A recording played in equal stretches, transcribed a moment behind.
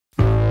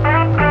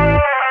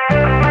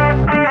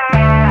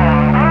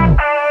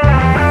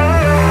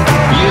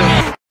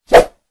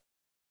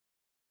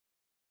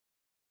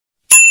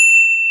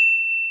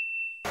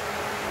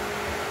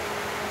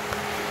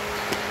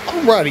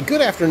Alrighty, good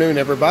afternoon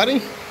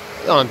everybody.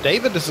 I'm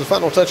David, this is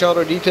Final Touch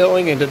Auto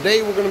Detailing, and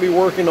today we're going to be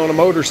working on a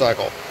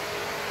motorcycle.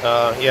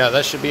 Yeah,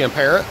 that should be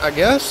apparent, I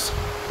guess.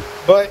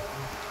 But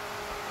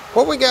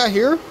what we got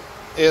here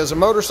is a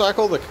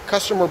motorcycle. The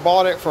customer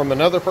bought it from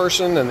another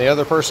person, and the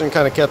other person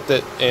kind of kept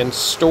it in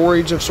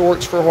storage of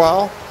sorts for a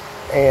while.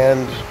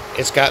 And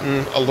it's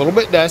gotten a little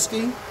bit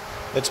dusty.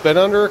 It's been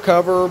under a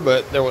cover,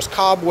 but there was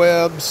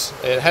cobwebs.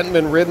 It hadn't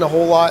been ridden a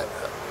whole lot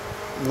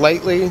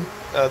lately,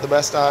 the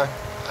best I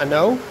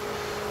know.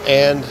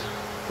 And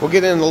we'll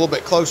get in a little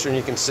bit closer and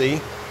you can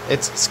see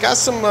it's got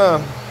some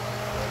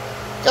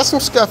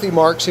scuffy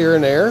marks here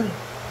and there,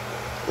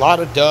 a lot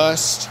of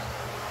dust.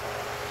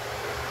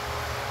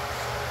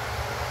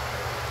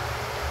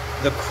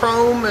 The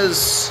chrome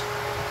it's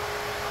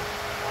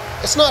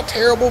not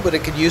terrible, but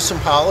it could use some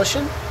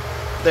polishing.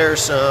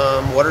 There's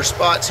some water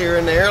spots here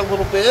and there a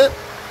little bit.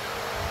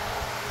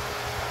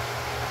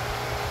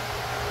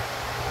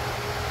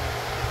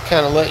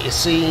 Kind of let you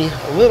see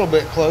a little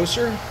bit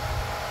closer.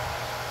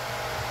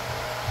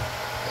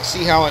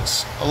 See how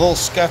it's a little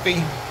scuffy?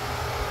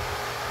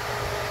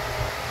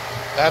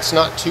 That's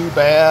not too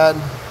bad.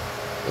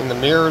 And the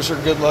mirrors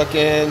are good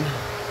looking.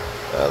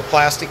 The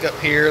plastic up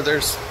here,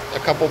 there's a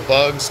couple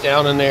bugs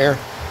down in there.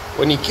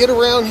 When you get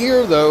around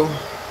here though,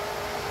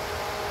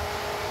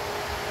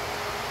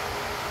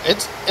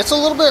 it's a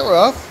little bit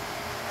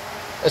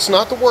rough. It's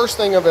not the worst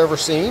thing I've ever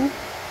seen.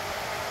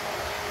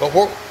 But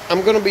what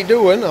I'm going to be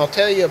doing, I'll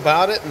tell you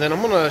about it, and then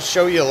I'm going to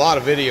show you a lot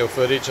of video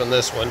footage on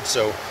this one.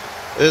 So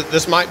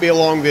this might be a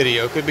long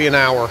video, it could be an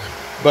hour.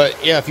 But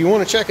yeah, if you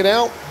want to check it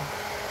out,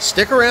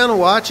 stick around and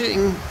watch it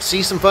and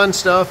see some fun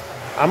stuff.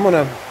 I'm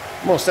gonna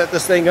set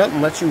this thing up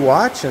and let you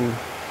watch. And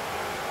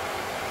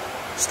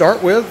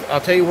start with, I'll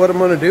tell you what I'm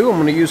going to do. I'm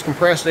going to use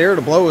compressed air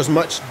to blow as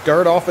much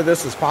dirt off of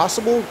this as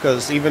possible,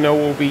 because even though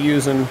we'll be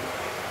using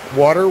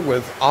water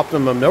with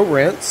optimum no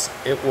rinse,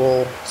 it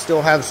will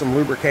still have some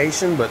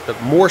lubrication. But the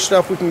more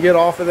stuff we can get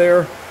off of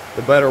there,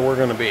 the better we're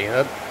going to be.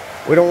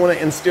 We don't want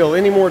to instill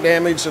any more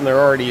damage than there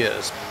already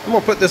is. I'm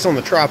going to put this on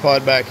the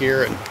tripod back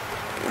here, and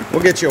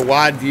we'll get you a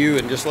wide view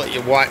and just let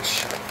you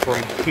watch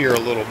from here a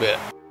little bit.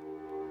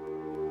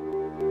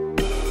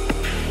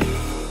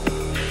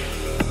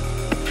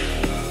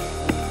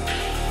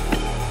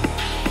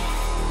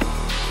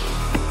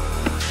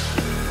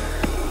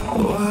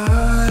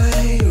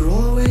 Why you're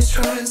always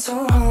trying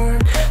so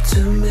hard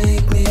to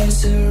make me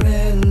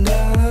surrender?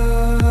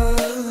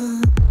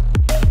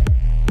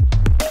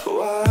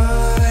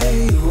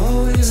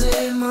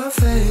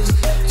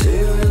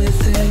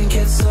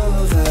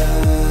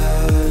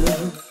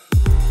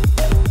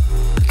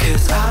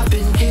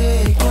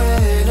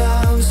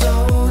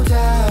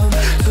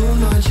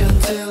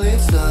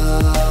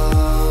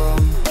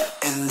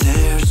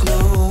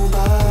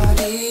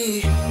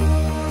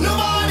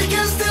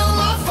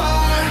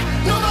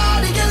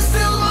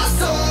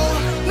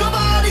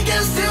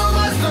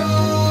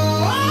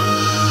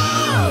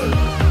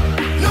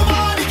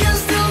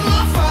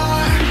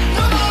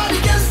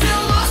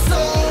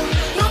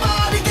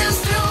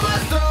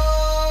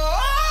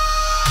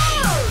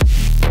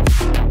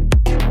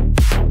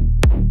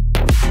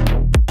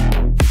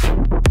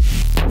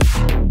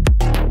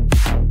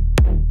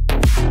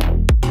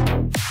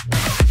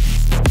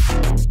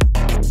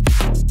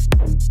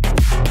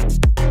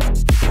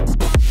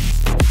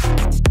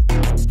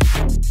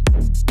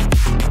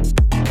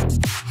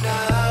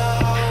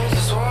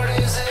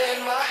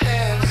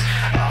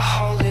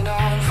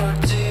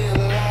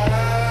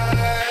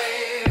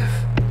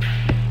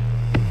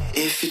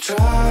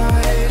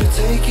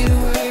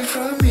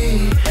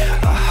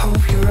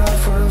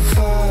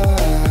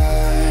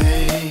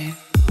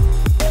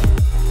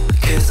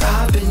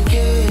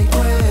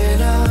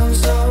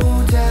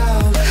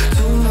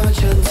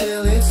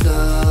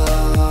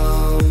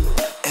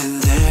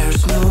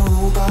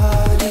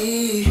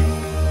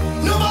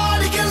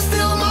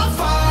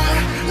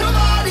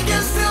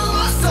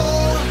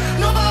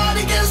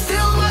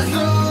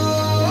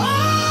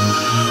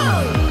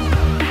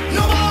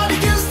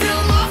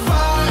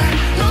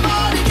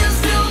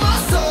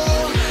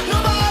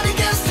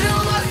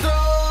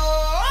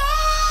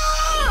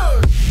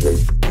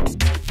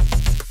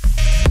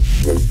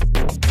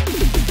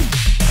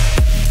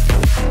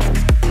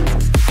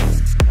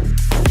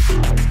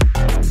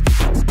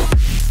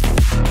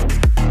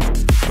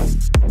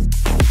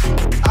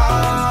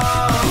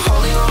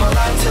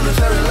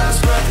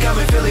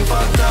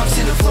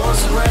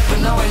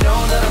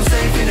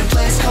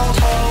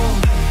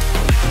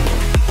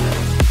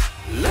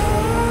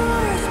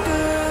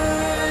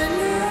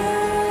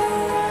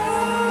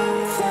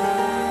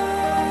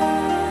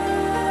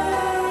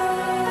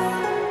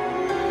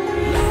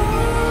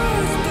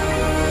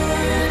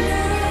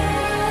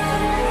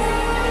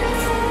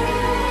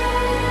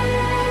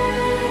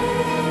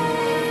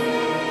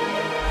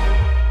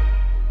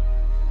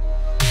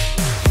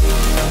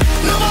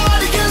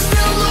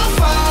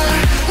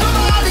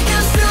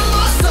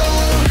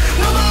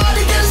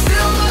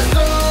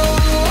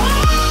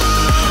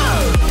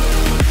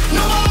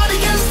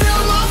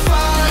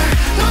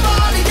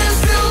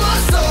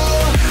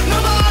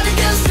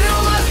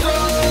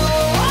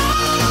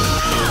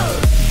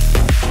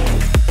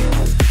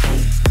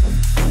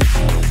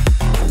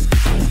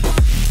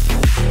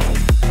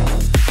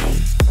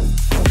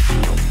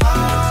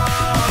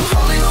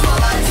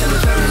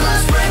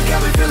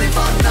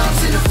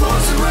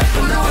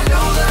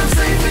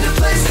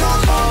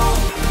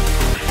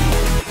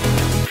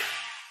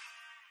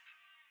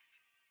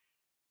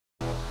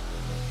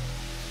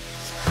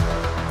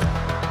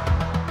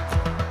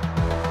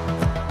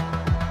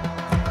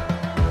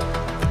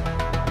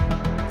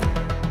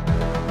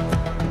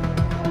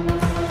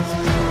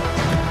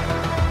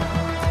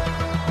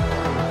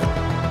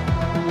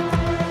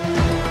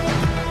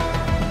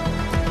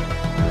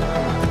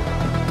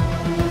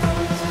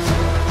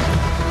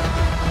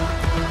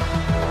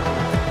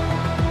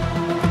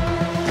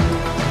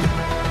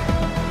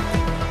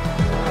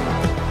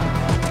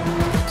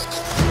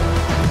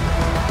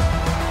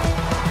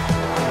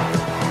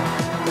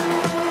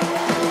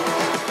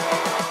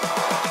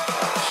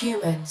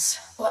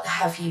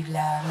 you've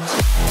learned.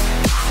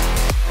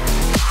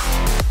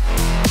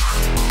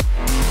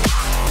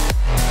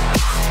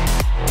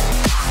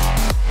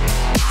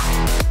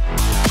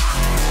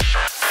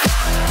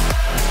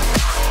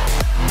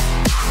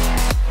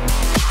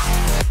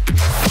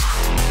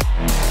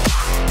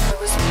 There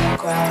was no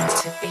ground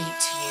to beat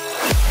you.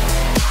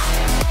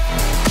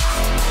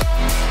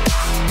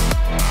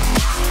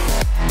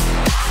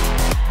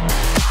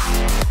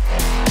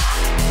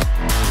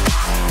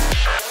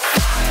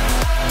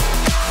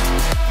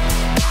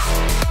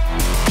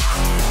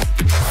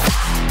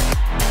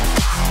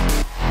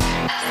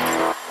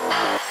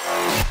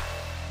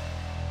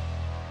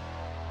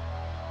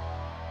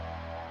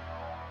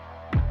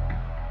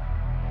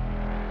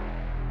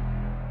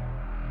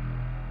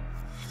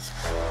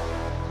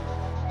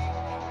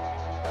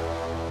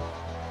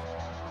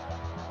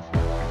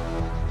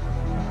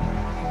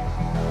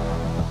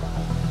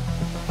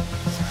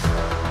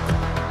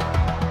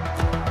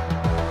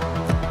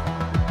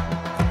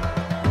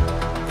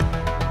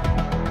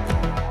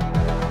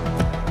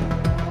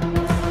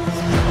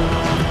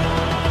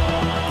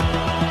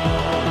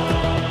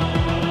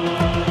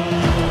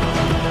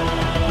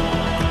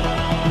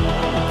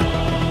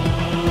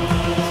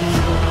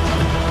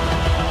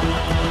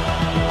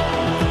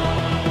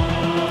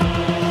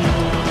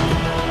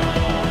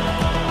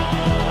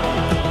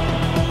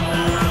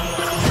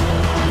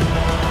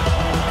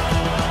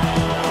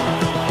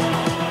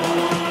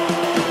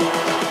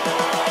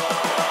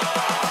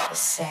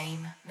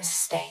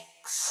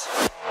 Mistakes.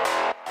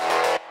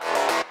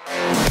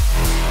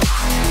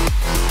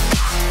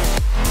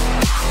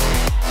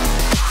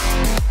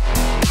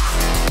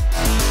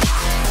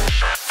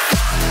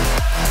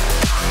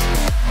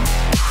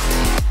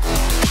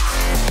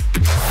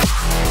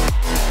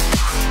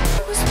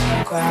 There was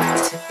no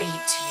ground to beat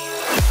you.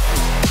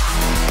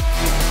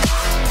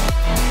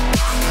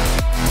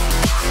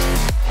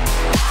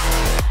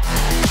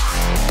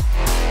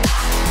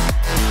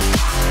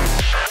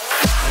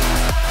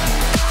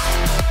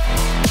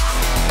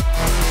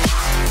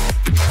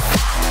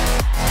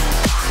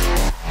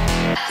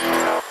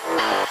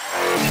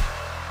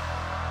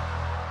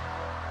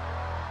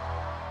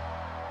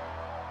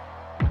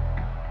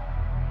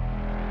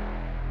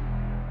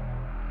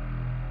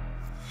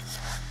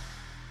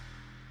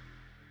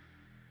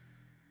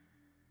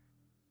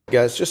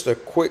 Guys, just a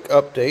quick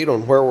update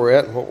on where we're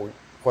at and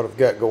what I've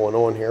got going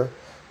on here.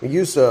 We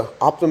used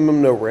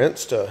Optimum No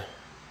Rinse to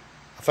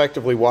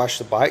effectively wash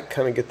the bike,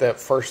 kind of get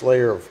that first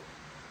layer of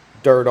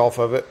dirt off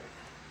of it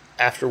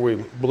after we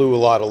blew a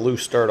lot of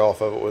loose dirt off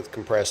of it with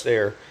compressed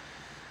air.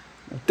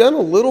 Done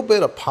a little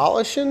bit of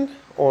polishing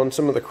on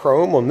some of the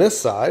chrome on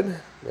this side.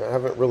 I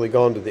haven't really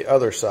gone to the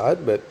other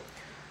side, but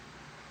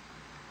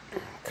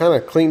kind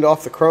of cleaned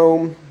off the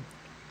chrome,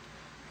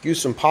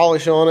 used some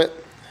polish on it.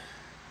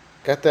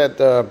 Got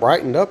that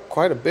brightened up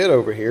quite a bit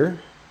over here.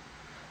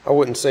 I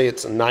wouldn't say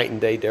it's a night and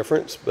day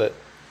difference, but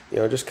you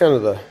know, just kind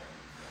of the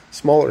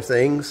smaller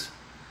things.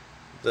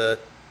 The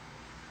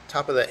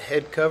top of that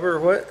head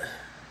cover,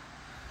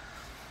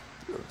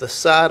 the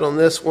side on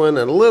this one,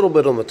 and a little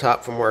bit on the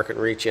top from where I can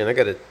reach in. I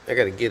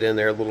gotta get in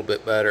there a little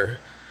bit better.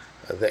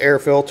 The air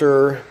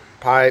filter,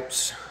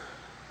 pipes,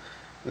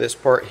 this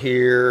part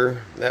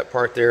here, that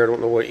part there. I don't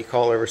know what you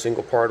call every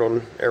single part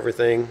on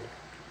everything.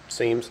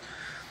 Seems.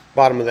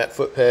 Bottom of that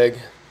foot peg.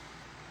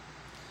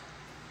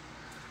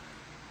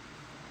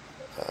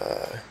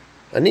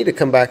 I need to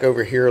come back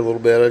over here a little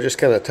bit. I just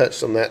kind of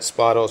touched on that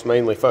spot. I was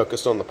mainly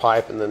focused on the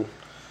pipe and then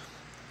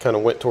kind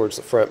of went towards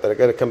the front, but I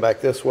got to come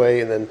back this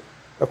way. And then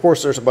of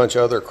course there's a bunch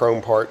of other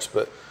chrome parts,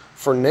 but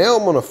for now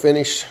I'm going to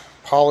finish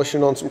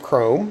polishing on some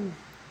chrome,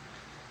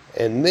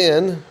 and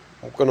then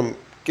I'm going to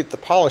get the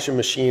polishing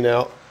machine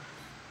out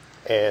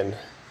and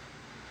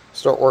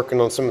start working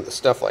on some of the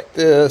stuff like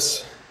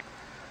this.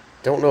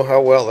 Don't know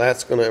how well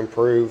that's going to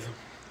improve.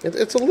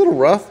 It's a little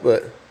rough,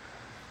 but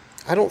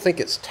I don't think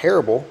it's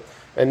terrible.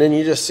 And then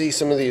you just see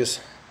some of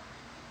these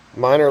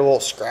minor little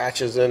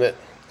scratches in it.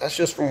 That's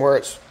just from where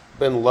it's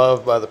been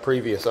loved by the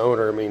previous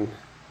owner. I mean,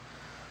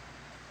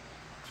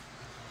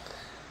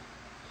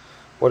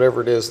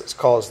 whatever it is that's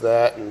caused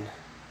that, and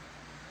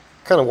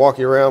kind of walk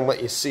you around,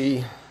 let you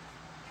see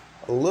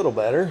a little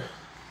better.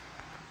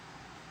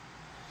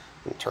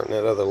 And turn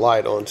that other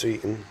light on so you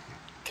can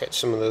catch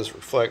some of those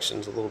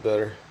reflections a little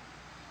better.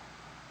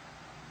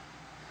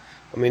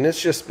 I mean,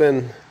 it's just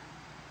been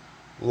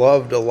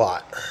loved a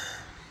lot.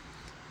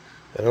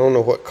 I don't know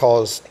what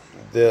caused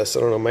this. I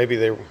don't know, maybe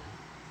the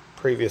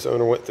previous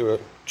owner went through a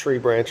tree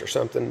branch or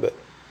something, but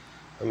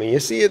I mean, you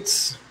see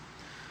it's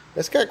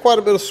got quite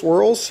a bit of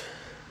swirls.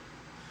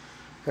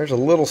 There's a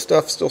little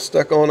stuff still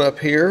stuck on up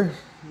here.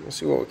 We'll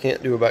see what we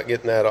can't do about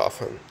getting that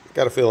off. I've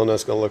got a feeling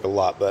that's going to look a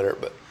lot better,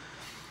 but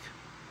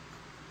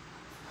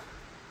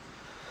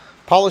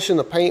polishing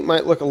the paint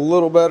might look a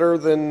little better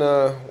than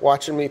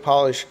watching me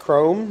polish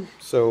chrome.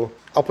 So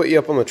I'll put you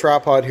up on the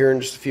tripod here in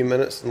just a few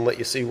minutes and let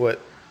you see what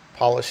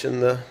polishing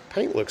the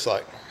paint looks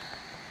like.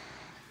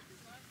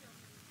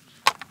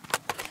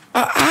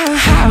 I'm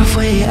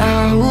halfway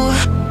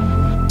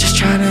out, just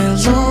trying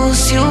to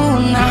lose you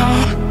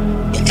now.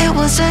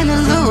 was an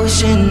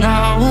illusion,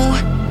 no.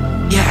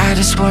 Yeah, I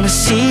just wanna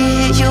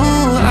see you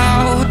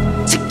out.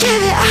 So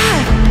give it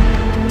up.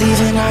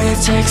 Leaving all your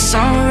texts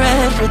on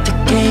red with the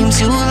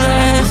games you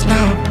left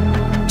now.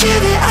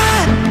 Give it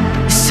up.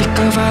 Sick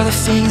of all the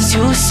things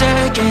you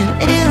said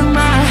getting in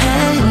my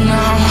head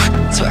now.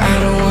 So I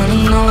don't wanna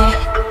know.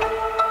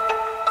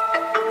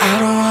 I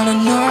don't wanna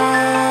know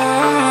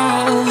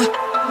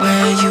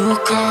where you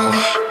go.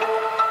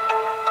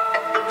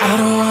 I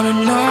don't wanna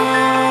know.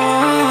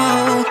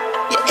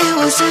 Yeah, it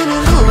was an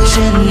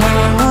illusion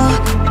now.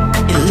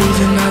 You're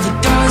leaving all the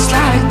doors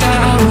like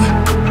that.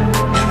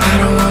 Yeah, I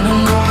don't wanna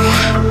know.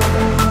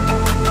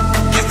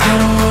 Yeah, I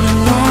don't wanna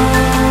know.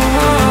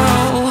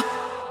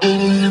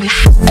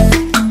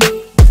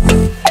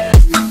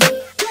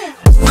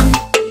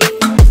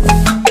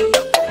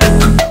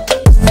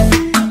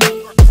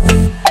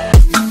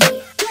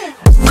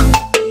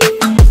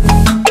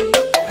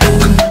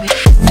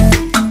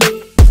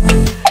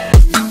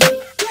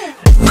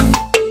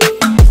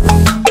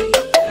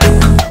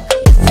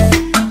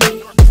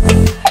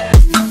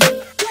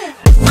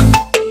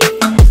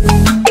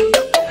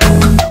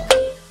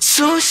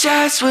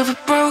 With a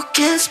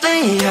broken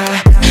spleen,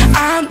 yeah.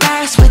 I'm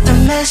blessed with the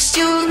mess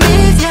you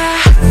leave, yeah.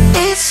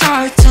 It's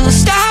hard to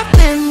stop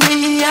in me,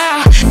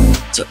 yeah.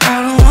 So I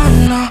don't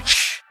wanna know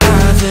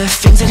all the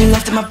things that you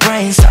left in my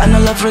brain, starting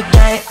all over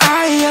again,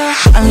 yeah.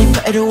 Only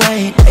put it away,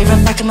 now you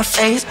run back in my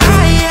face,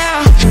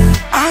 yeah.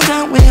 I'm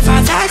done with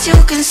all that you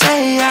can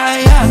say,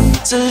 yeah.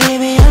 So leave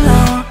me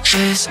alone,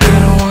 'cause I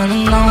don't wanna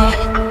know.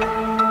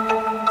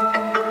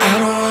 I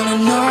don't wanna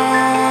know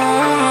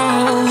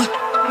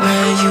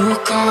where you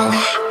go.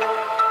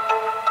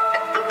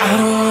 I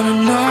don't wanna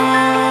know.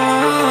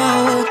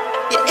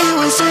 Yeah, it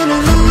was an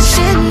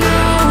illusion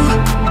now.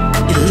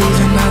 You're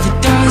leaving all the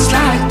doors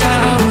like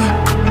that.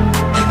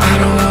 Yeah, I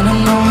don't wanna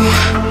know.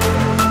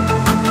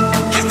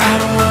 Yeah, I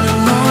don't wanna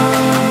know.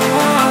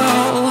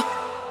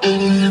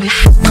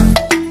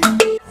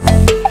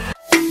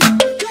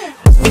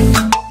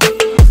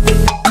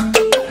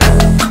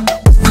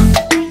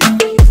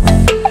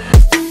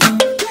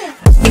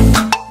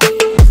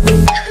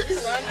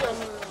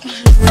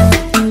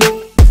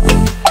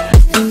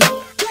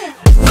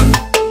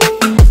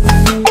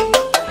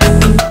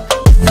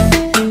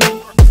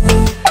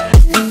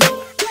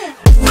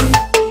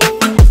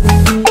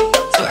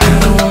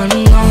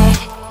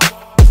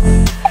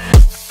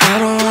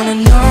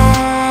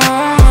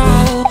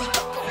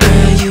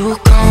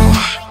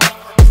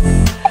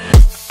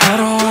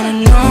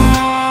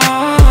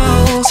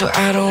 So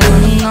I don't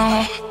wanna know.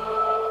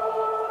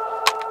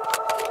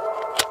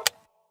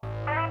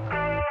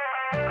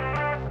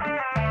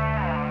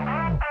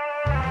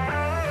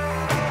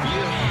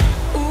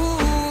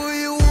 Ooh,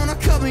 you wanna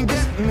come and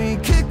get me,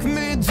 kick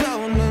me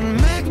down and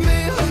make me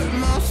hurt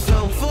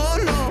myself. Oh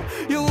no,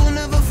 you will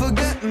never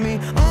forget me.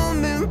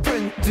 I'm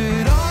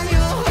imprinted on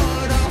your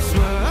heart, I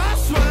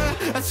swear.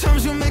 At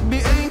times you make me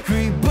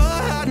angry,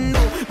 but I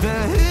know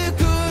that it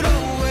could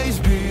always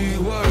be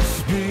worse,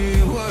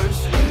 be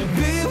worse,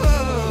 be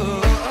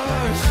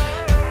worse.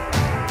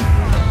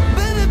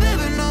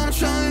 Baby, now I'm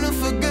trying to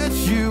forget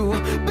you.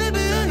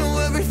 Baby, I know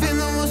everything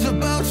that was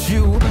about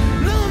you.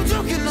 No, I'm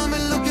joking, I'm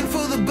looking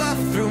for the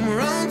bathroom.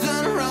 Round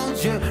and round,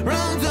 yeah,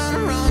 round and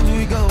round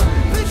we go.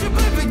 Picture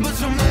perfect, but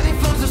so many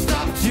flaws have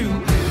stopped you.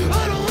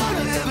 I don't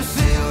wanna ever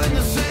see you in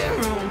the same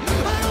room.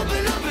 I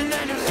open up and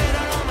then you hit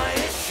on all my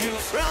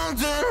issues. Round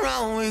and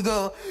round we go,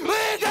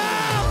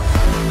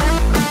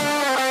 we go.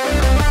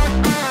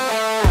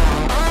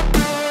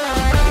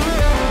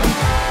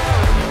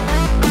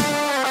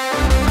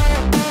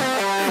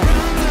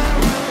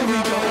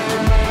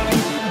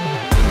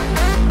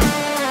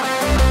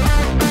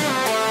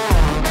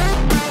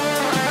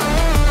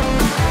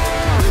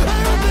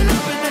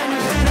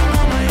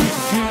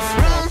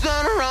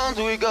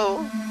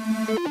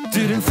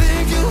 Didn't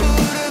think you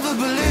would ever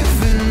believe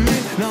in me.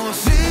 Now I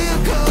see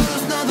your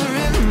colors, now they're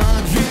in my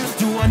dreams.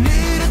 Do I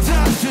need a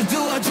touch or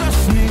do I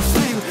just need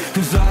sleep?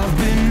 'Cause I've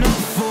been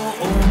up for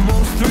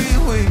almost 3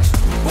 weeks.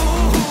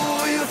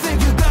 Oh, you think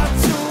you got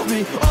to me?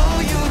 All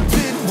you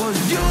did was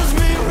use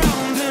me.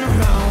 Round and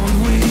round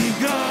we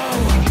go,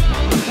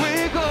 we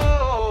go.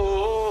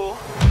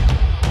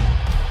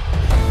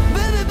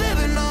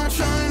 Baby, now I'm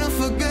trying to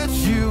forget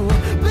you.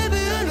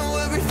 Baby, I know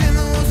everything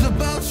that was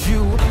about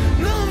you.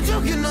 No, I'm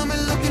joking, I'm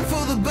looking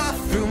for the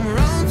bathroom.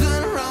 Round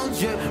and round,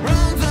 yeah,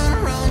 round and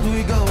round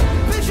we go.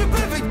 Picture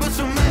perfect, but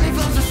so many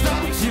flaws have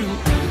stopped you.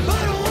 I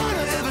don't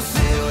wanna ever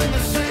see you in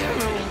the same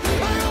room.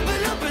 I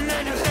open up and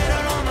then you hit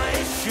on all my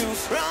issues.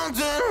 Round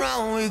and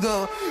round we go,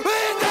 we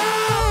go.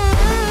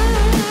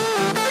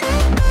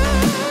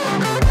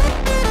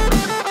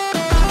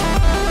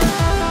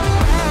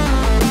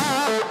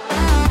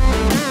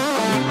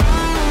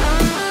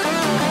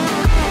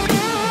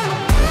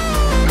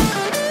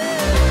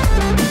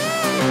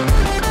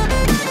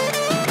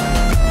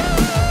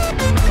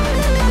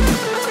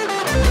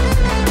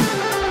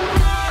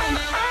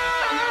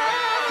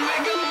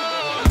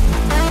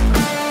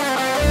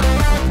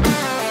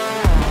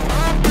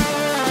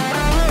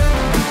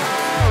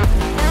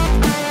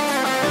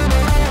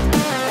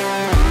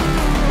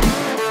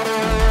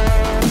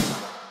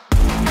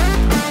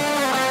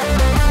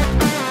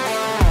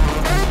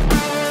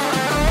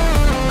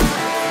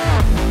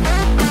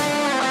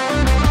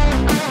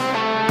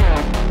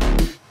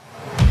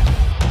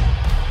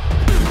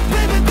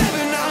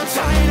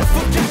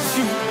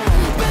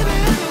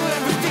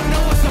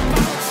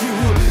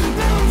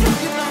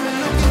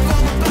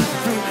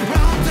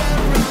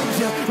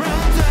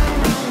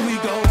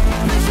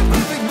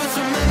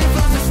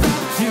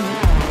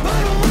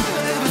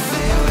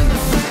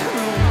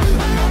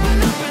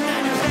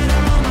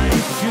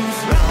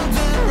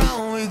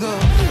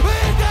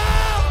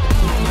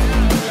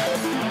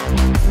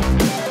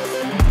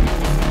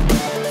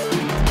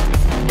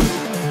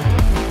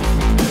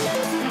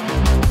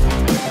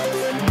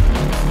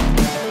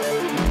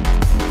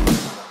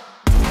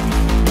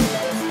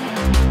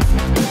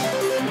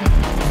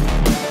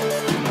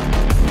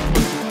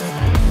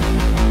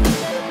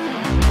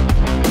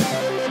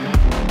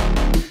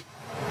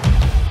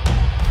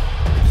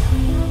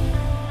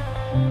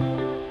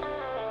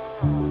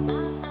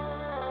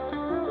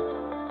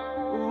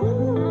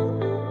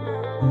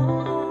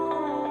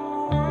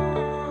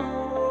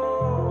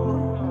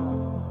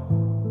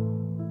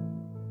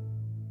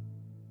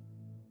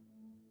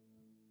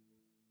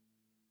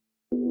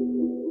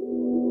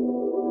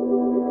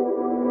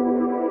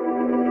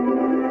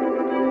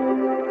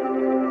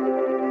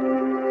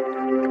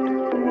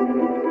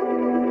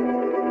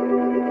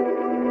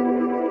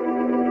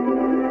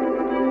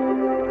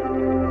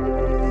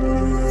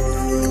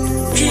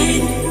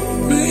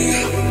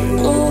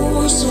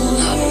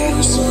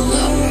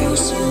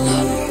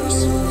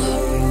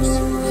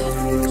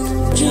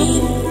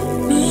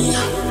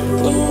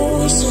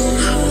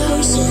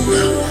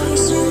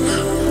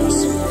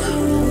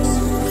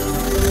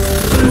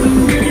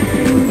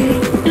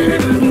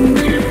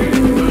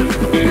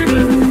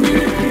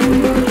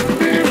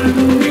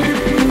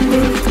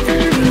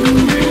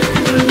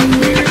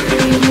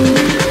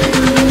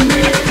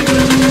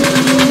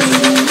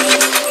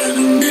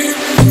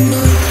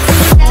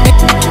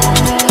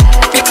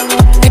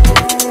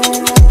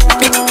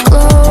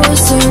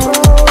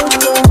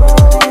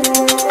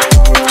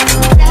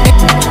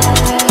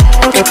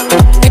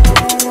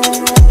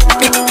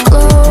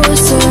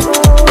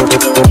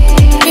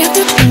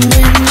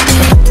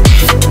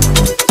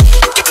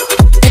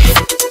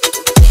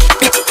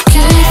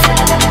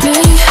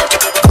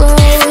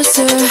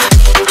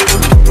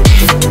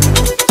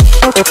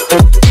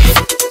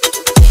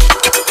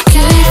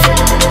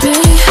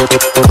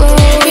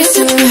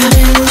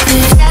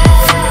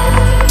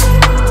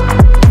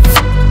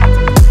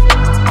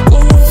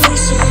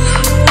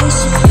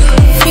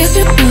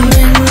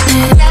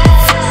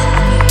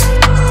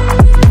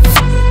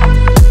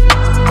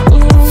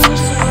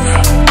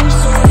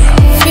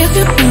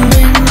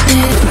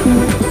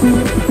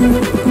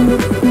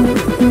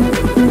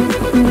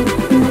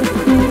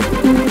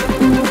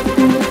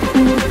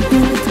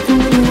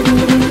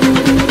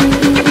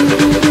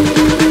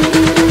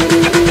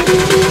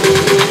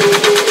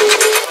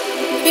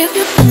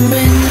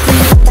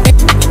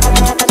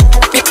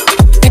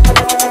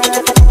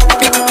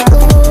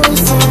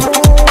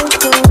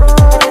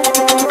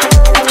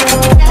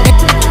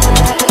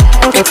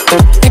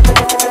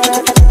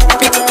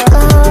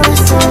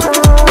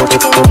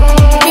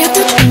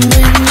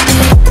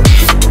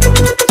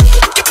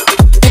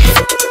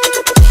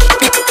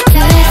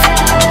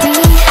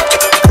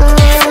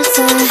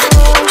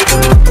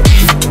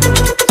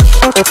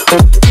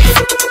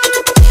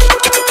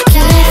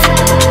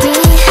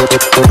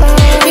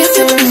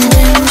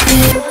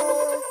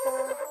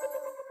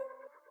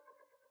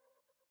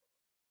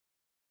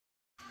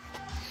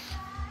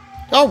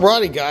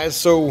 Alrighty guys,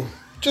 so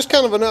just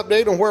kind of an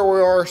update on where we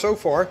are so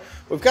far.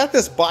 We've got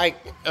this bike,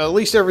 at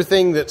least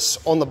everything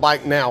that's on the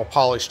bike now,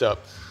 polished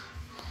up.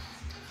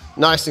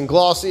 Nice and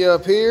glossy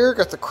up here.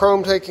 Got the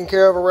chrome taken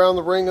care of around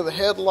the ring of the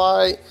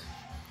headlight.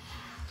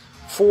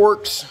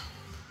 Forks,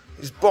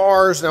 these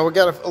bars. Now we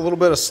got a little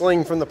bit of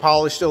sling from the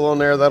polish still on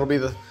there. That'll be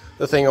the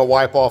thing I'll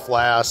wipe off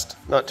last.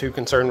 Not too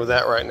concerned with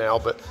that right now,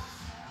 but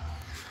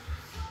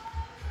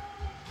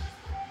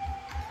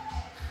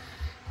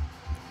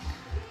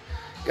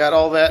got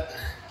all that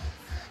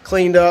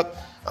cleaned up.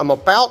 I'm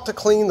about to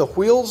clean the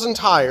wheels and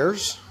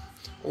tires.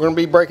 We're going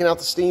to be breaking out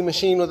the steam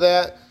machine with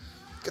that.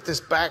 Get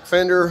this back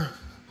fender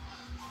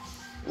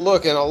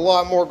looking a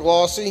lot more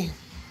glossy.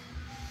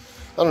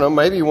 I don't know,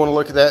 maybe you want to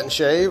look at that and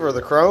shave, or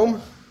the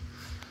chrome.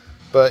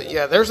 But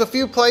yeah, there's a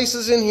few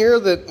places in here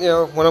that, you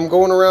know, when I'm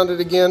going around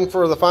it again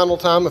for the final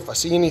time, if I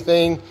see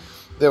anything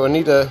that we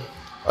need to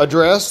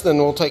address, then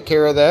we'll take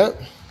care of that.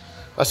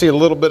 I see a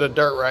little bit of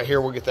dirt right here.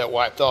 We'll get that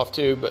wiped off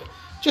too, but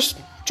just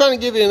trying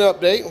to give you an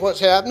update on what's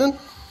happening.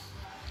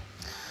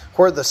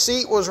 Where the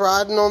seat was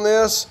riding on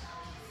this,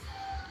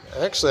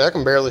 actually I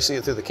can barely see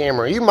it through the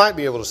camera. You might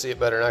be able to see it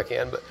better than I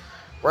can, but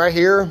right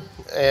here,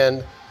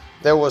 and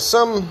there was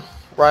some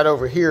right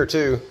over here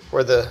too,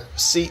 where the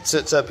seat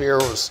sits up here,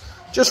 was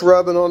just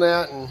rubbing on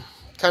that and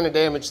kind of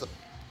damaged the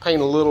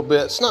paint a little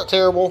bit. It's not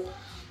terrible,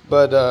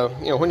 but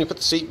you know, when you put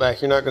the seat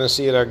back, you're not going to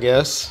see it, I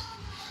guess.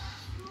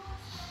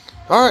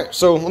 All right,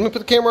 so let me put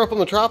the camera up on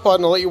the tripod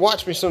and I'll let you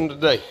watch me some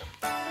today.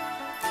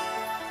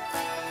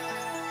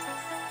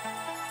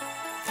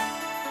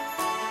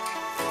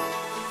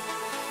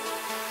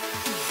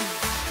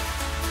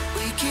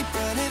 Keep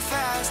running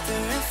faster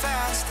and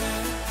faster.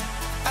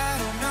 I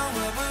don't know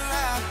what we're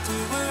after,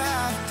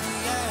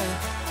 yeah.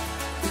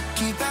 We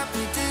keep up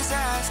with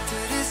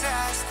disaster.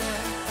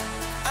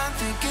 I'm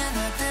thinking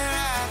that they're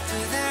after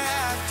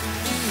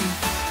me.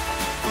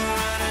 We're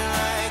running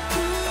like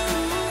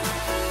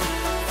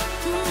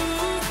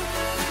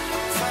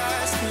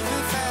faster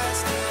and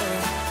faster.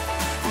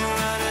 We're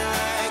running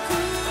like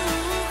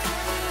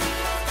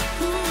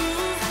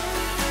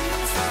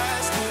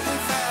faster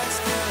and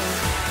faster.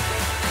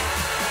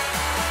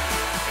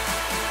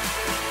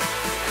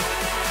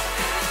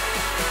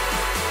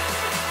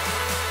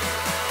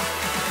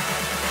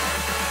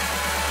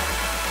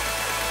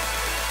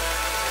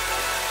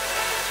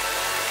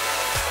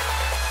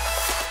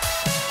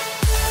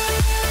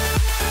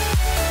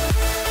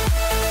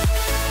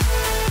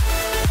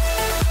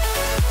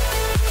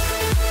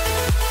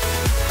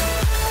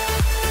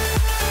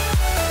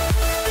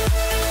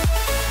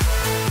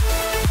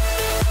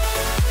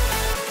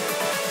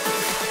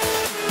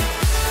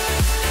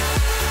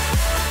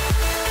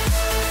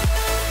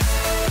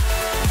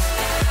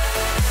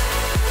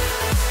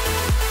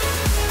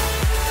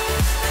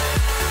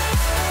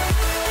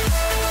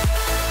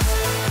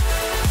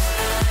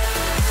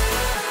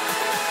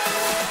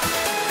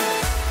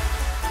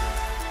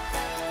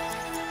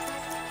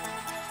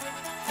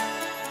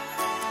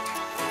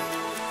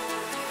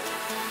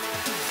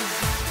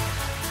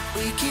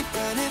 We keep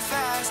running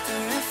faster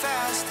and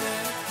faster.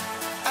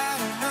 I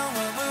don't know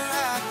what we're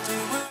after.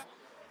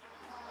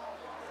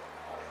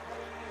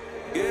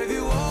 Gave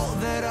you all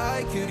that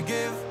I could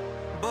give,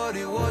 but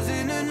it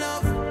wasn't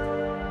enough.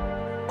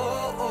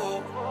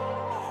 Oh,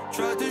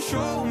 tried to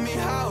show me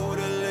how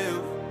to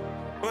live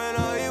when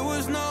I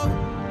was numb.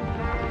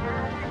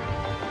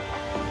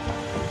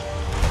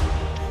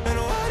 And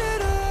why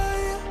did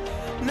I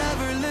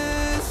never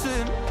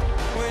listen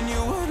when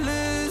you would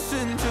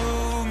listen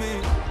to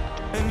me?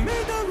 And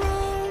made the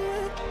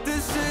wrong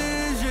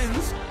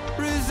decisions,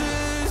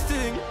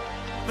 resisting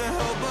the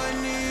help I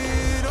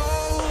need.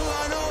 Oh,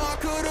 I know I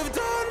could have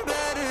done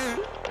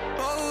better.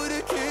 Oh,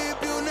 to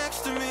keep you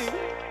next to me.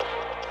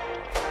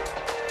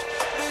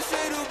 They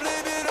say to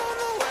blame it on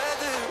the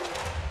weather.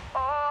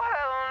 Oh,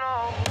 hell no.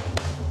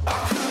 I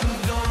could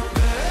have done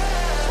better.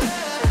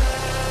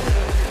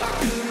 I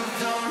could have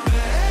done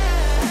better.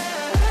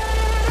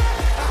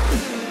 I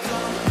could have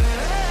done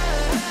better.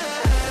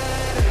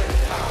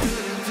 I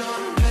could have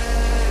done better.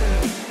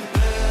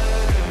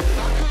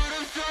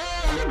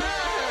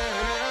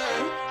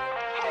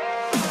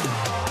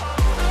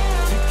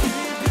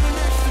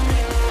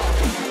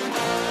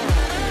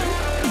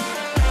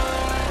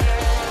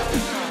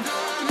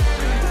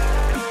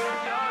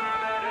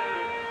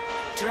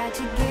 Tried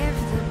to give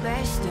the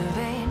best of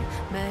it,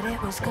 but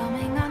it was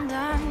coming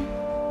undone.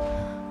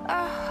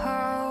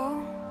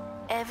 Oh,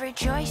 every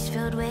choice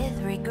filled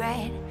with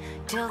regret,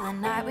 till the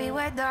night we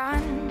were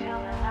done.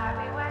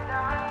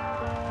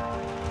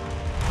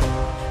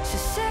 So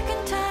sick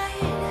and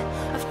tired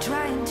of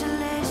trying to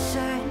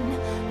listen,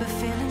 but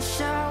feeling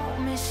so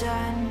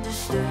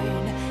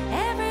misunderstood.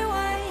 Every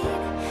word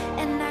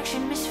and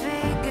action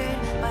misfigured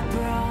by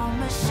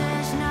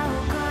promises no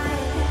good.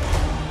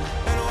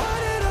 And why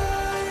did I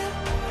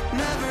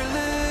never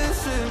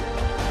listen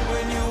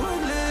when you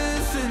would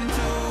listen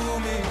to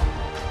me?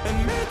 And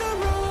made the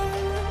wrong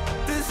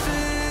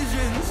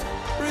decisions,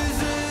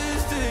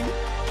 resisting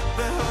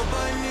the help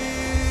I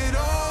need.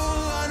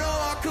 Oh, I know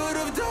I could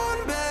have done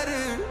better.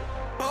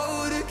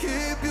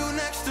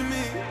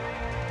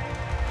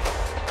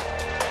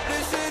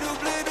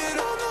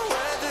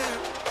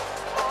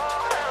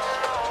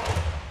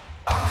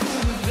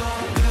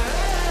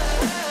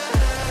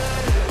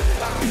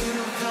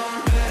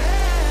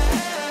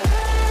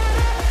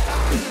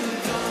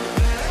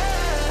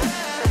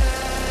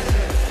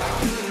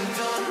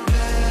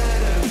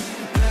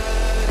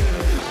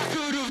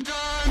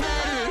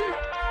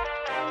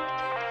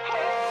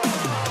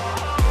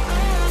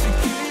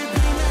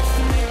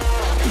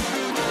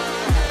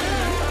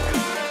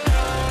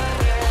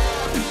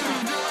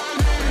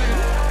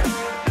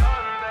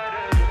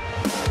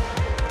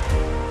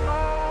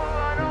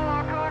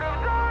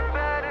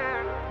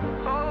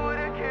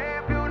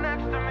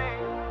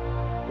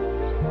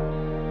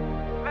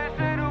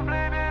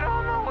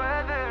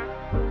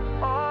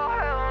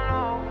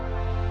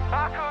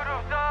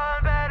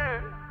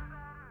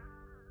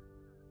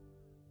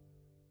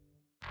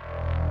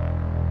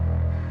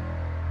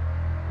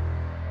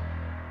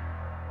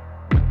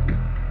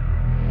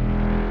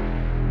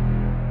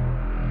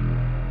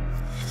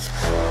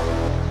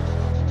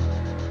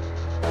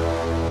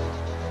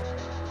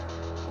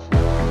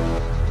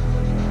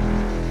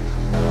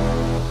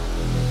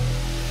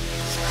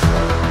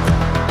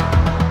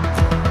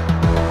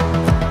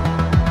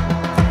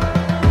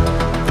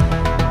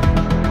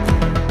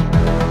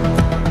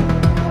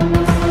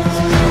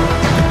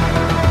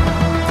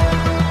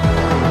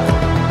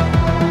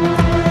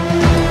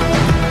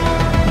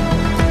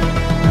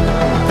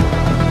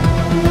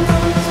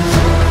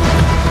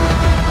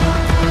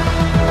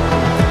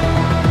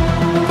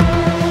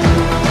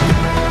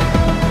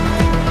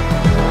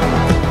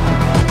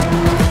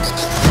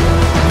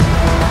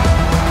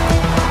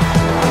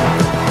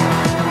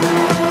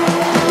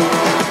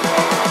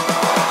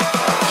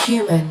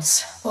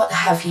 equipment, what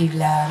have you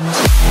learned?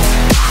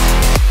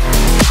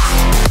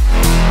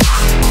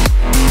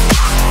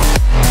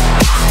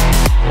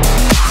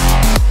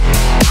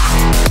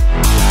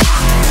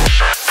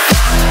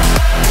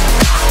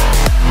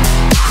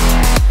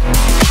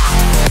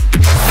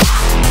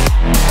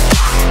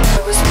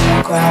 I was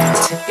programmed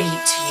to beat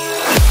you.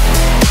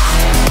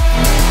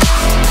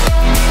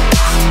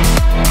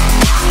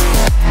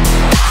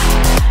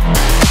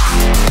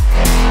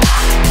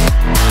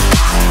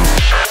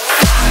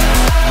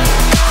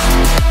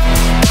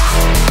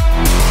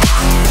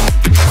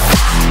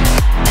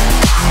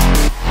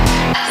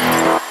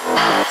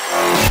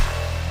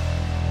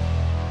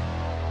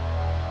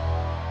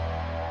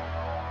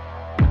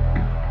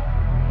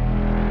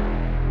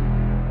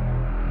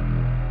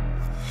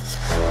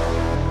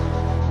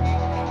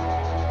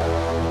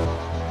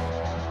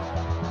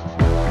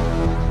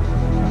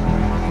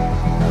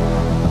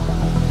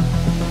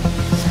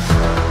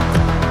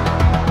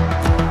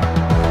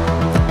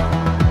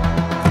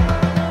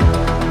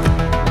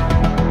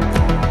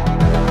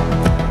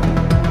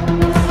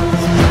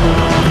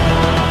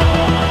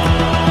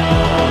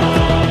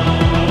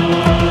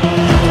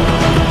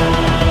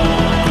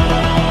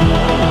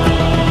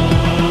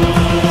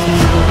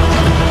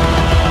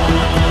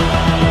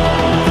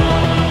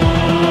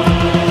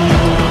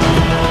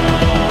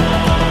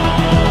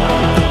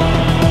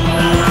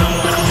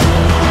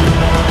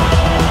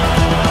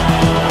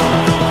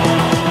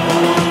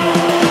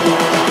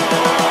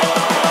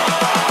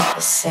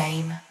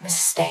 Same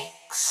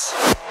mistakes.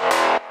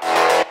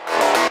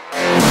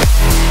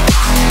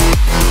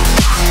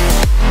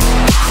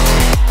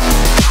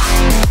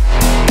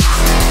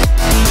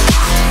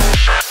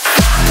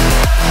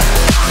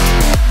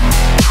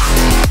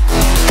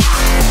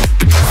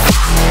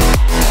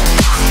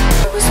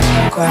 I was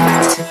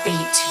programmed to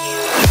beat you.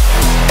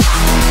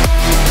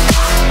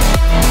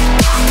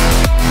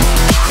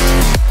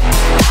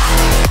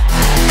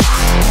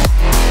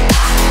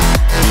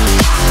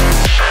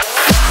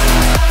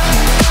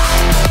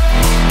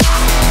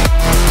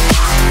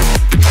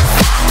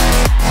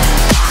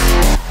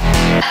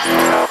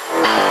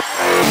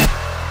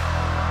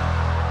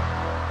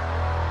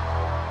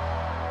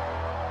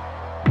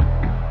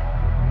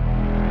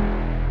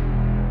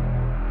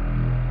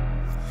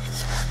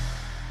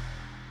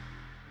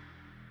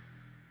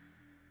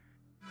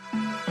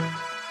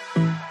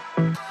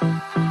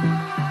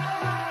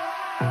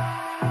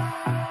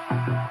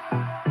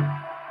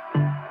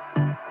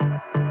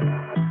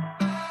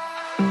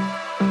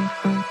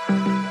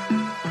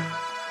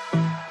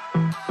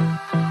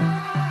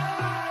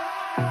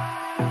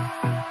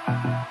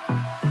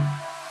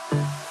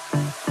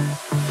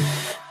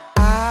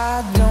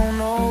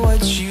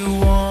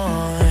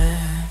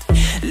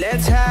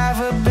 Let's have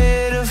a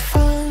bit of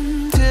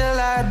fun till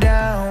I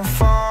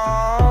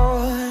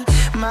downfall.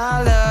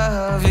 My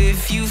love,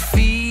 if you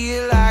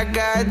feel like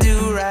I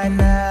do right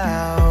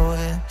now,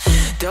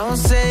 don't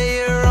say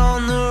you're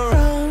on the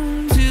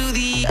run to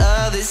the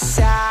other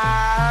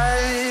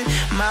side,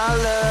 my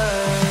love.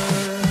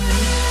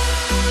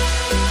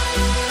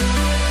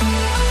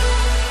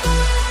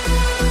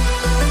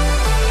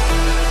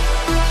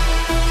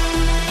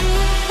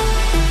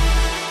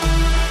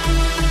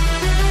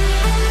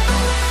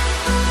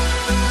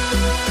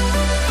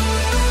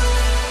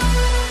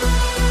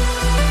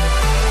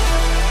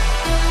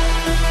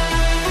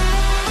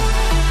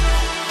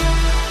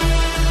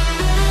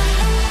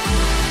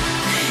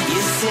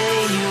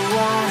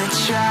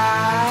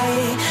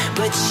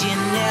 But you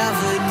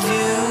never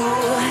do.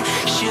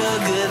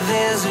 Sugar,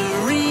 there's a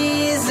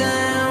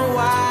reason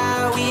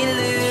why we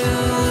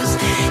lose.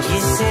 You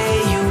say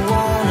you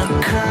wanna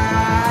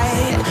cry,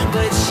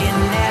 but you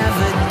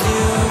never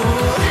do.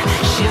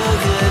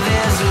 Sugar,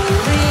 there's a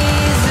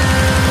reason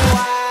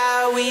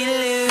why we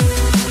lose.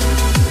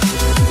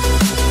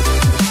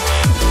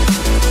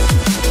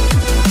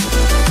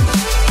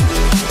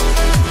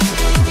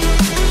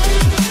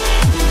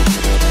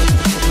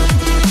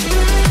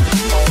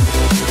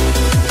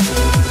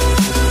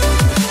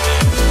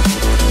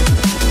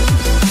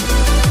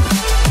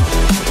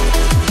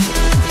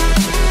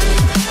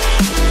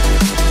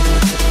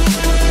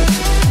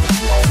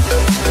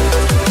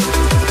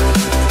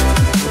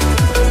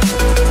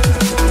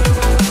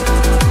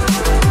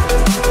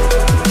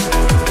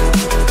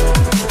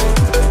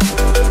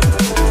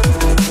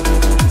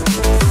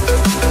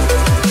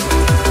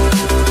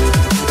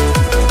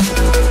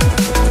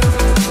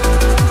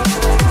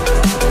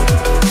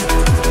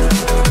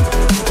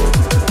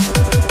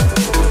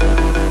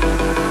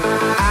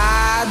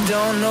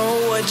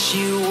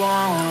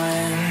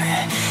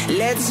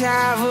 Let's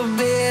have a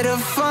bit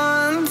of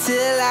fun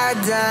till I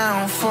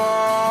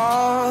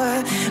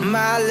downfall.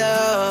 My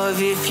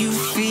love, if you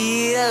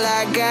feel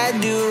like I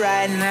do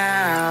right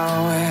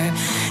now,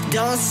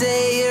 don't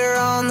say you're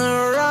on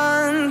the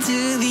run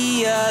to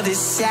the other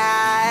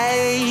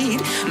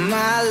side,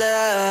 my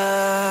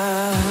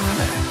love.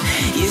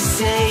 You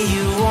say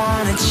you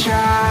wanna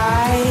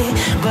try,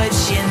 but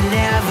you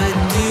never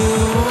do.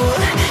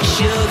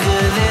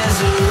 Sugar, there's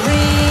a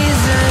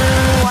reason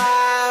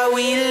why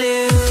we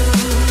lose.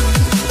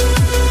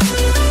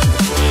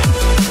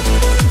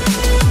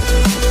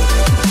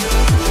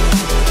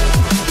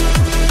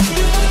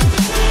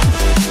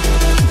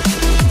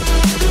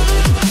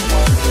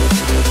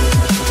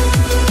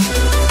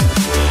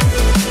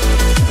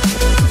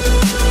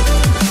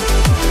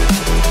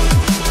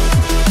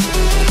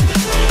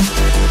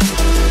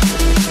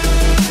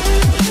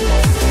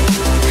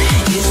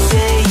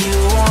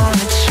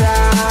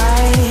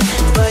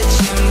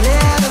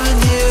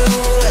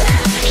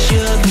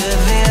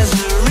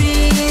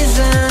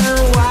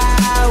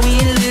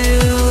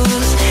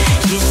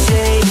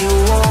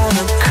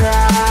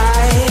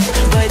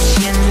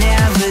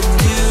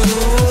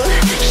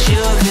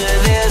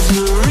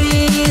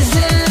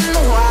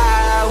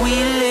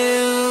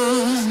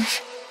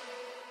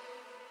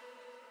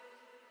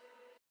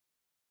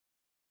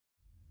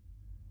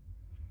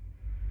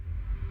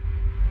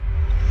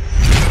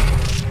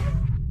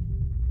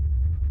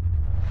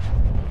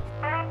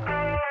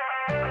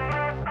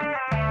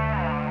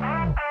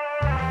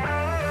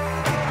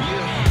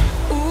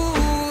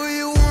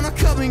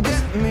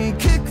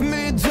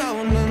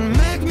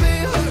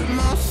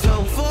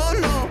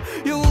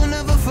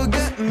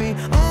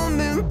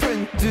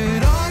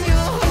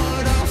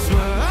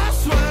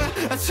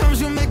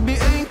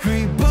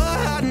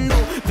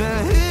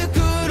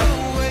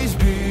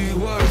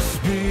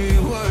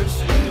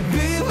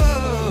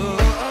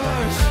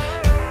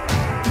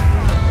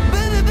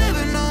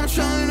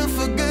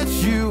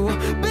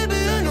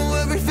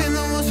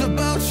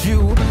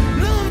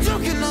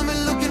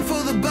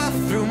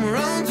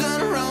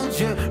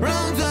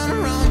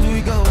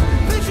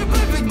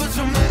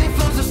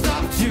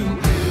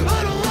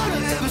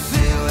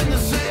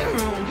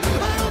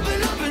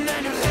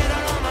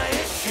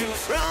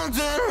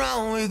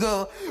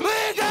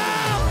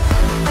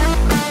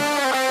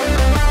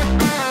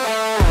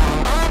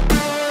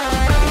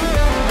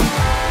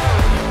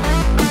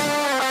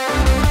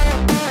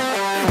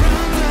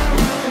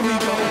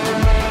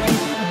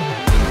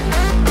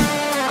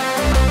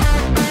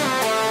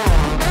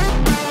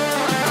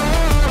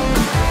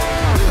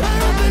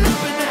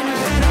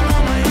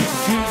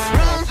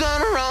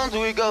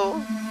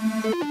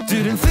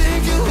 Didn't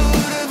think you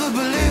would ever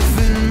believe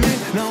in me.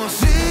 Now I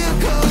see your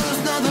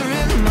colors, now they're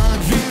in my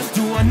dreams.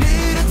 Do I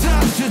need a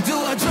touch or do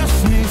I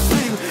just need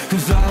sleep?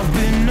 Cause I've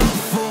been up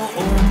for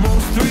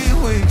almost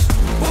 3 weeks.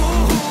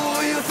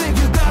 Oh, you think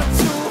you got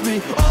to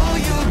me? All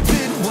you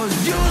did was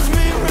use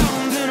me.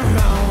 Round and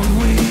round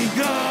we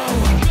go.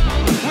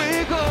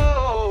 We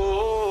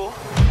go.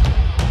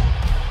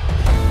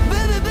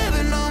 Baby,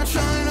 baby, now I'm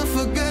trying to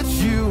forget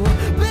you.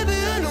 Baby,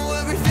 I know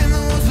everything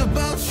that was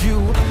about you.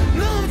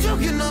 No, I'm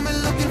joking, I'm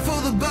looking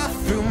for the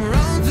bathroom.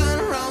 Round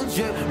and round,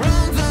 yeah,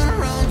 round and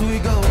round we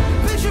go.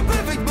 Picture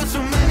perfect, but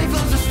so many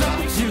flaws to stop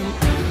you.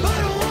 I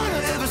don't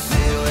wanna ever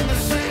see you in the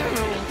same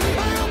room.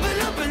 I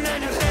open up and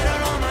then you hit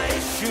out all my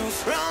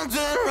issues. Round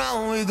and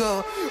round we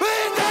go.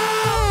 We go.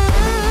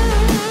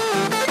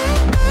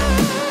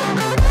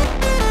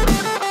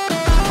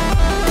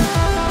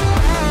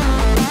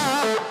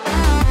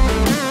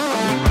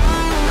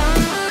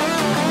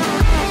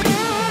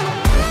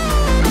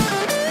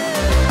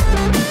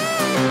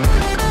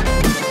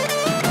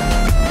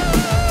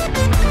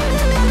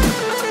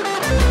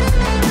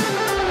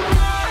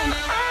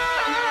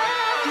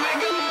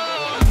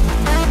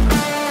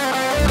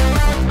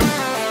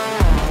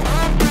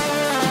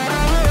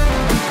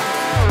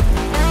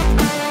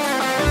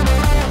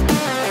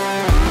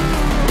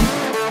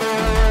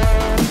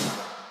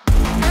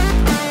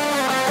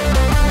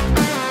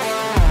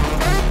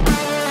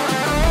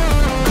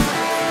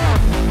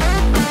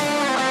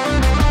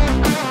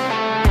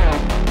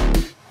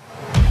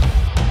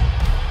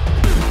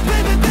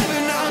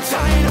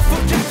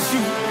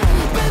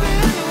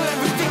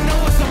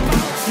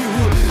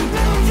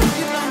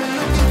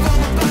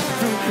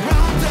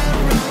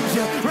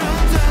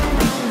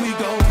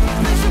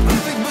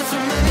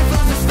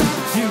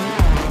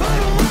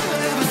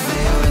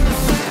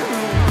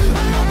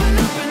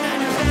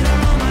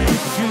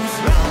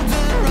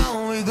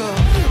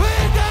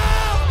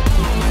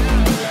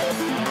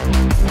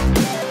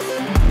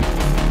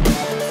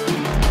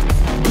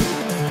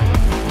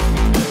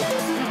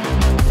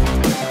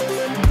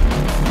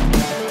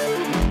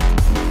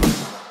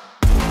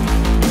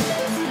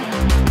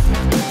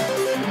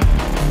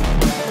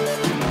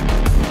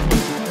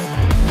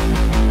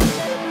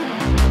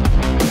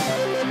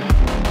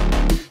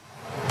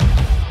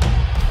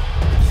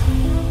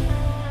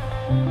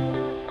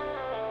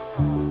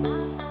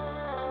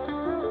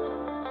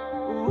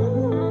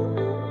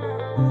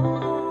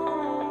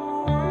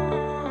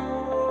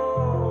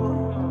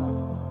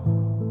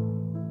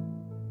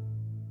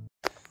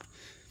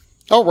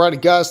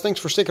 Alrighty guys, thanks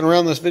for sticking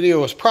around. This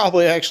video was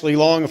probably actually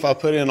long if I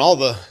put in all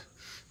the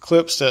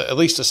clips, to at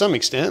least to some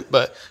extent,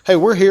 but hey,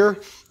 we're here,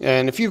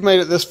 and if you've made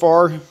it this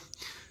far, you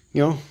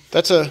know,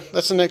 that's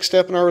the next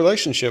step in our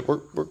relationship.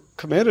 We're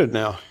committed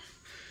now.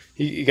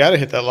 You got to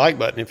hit that like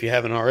button if you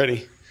haven't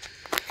already.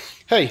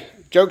 Hey,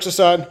 jokes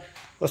aside,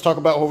 let's talk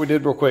about what we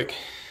did real quick.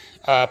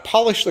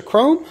 Polish the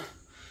chrome.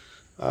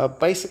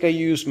 Basically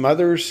used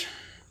Mother's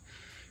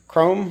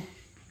chrome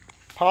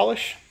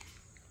polish.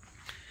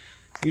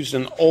 Used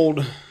an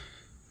old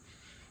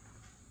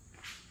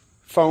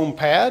foam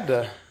pad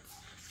to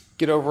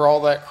get over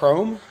all that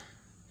chrome.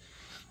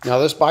 Now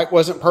this bike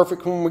wasn't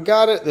perfect when we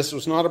got it. This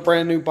was not a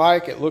brand new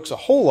bike. It looks a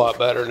whole lot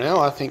better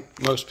now. I think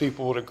most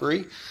people would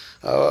agree.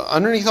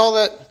 Underneath all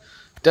that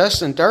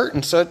dust and dirt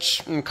and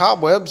such and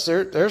cobwebs,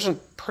 there's a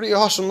pretty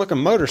awesome looking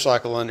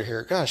motorcycle under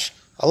here. Gosh,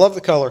 I love the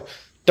color.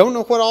 Don't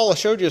know what all I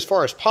showed you as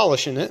far as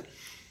polishing it.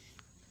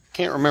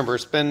 Can't remember.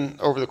 It's been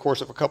over the course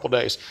of a couple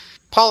days.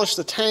 Polished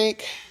the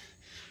tank,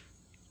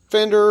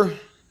 fender,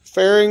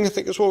 fairing, I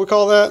think is what we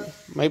call that.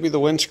 Maybe the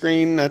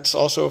windscreen, that's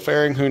also a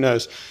fairing, who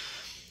knows.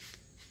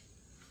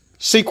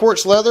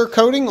 Sequartz leather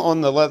coating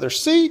on the leather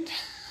seat.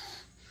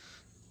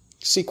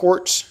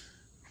 Sequartz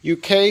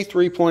UK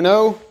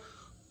 3.0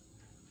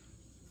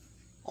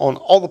 on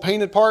all the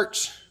painted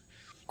parts.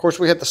 Of course,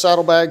 we had the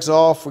saddlebags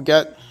off. We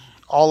got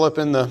all up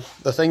in the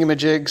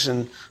thingamajigs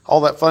and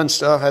all that fun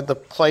stuff. Had the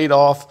plate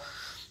off.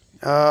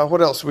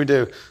 What else did we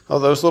do? Oh,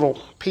 those little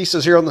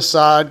pieces here on the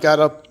side got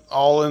up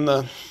all in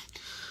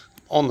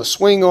on the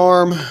swing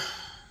arm.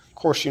 Of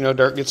course, you know,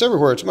 dirt gets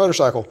everywhere. It's a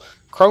motorcycle.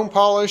 Chrome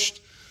polished,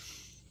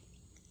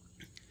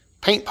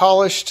 paint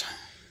polished,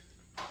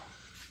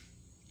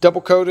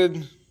 double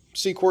coated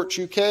Sequartz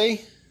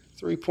UK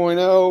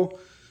 3.0.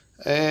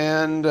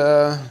 And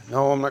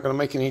no, I'm not going to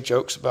make any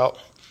jokes about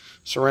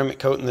ceramic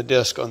coating the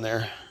disc on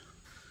there.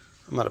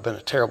 That might have been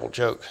a terrible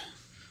joke.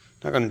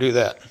 Not going to do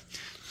that.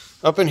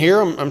 Up in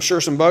here, I'm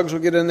sure some bugs will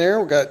get in there.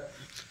 We've got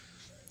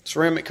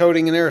ceramic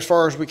coating in there as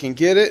far as we can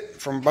get it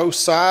from both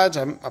sides.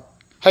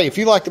 Hey, if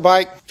you like the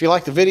bike, if you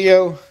like the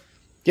video,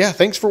 yeah,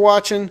 thanks for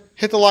watching.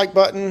 Hit the like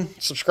button.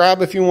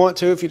 Subscribe if you want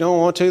to. If you don't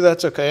want to,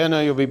 that's okay. I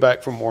know you'll be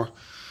back for more.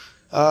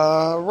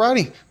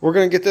 Righty, we're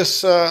going to get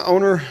this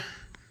owner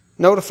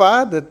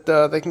notified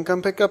that they can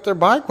come pick up their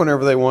bike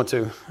whenever they want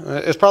to.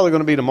 It's probably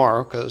going to be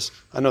tomorrow because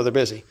I know they're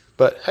busy.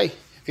 But hey,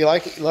 if you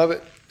like it, you love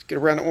it, let's get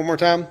around it one more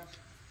time.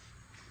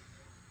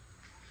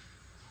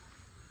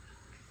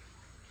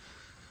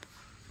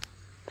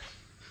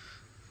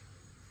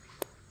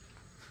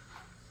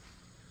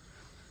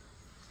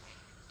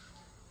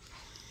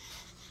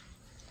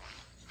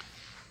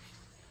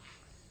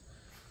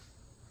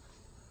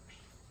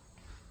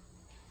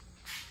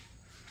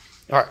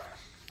 All right.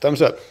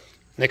 Thumbs up.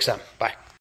 Next time. Bye.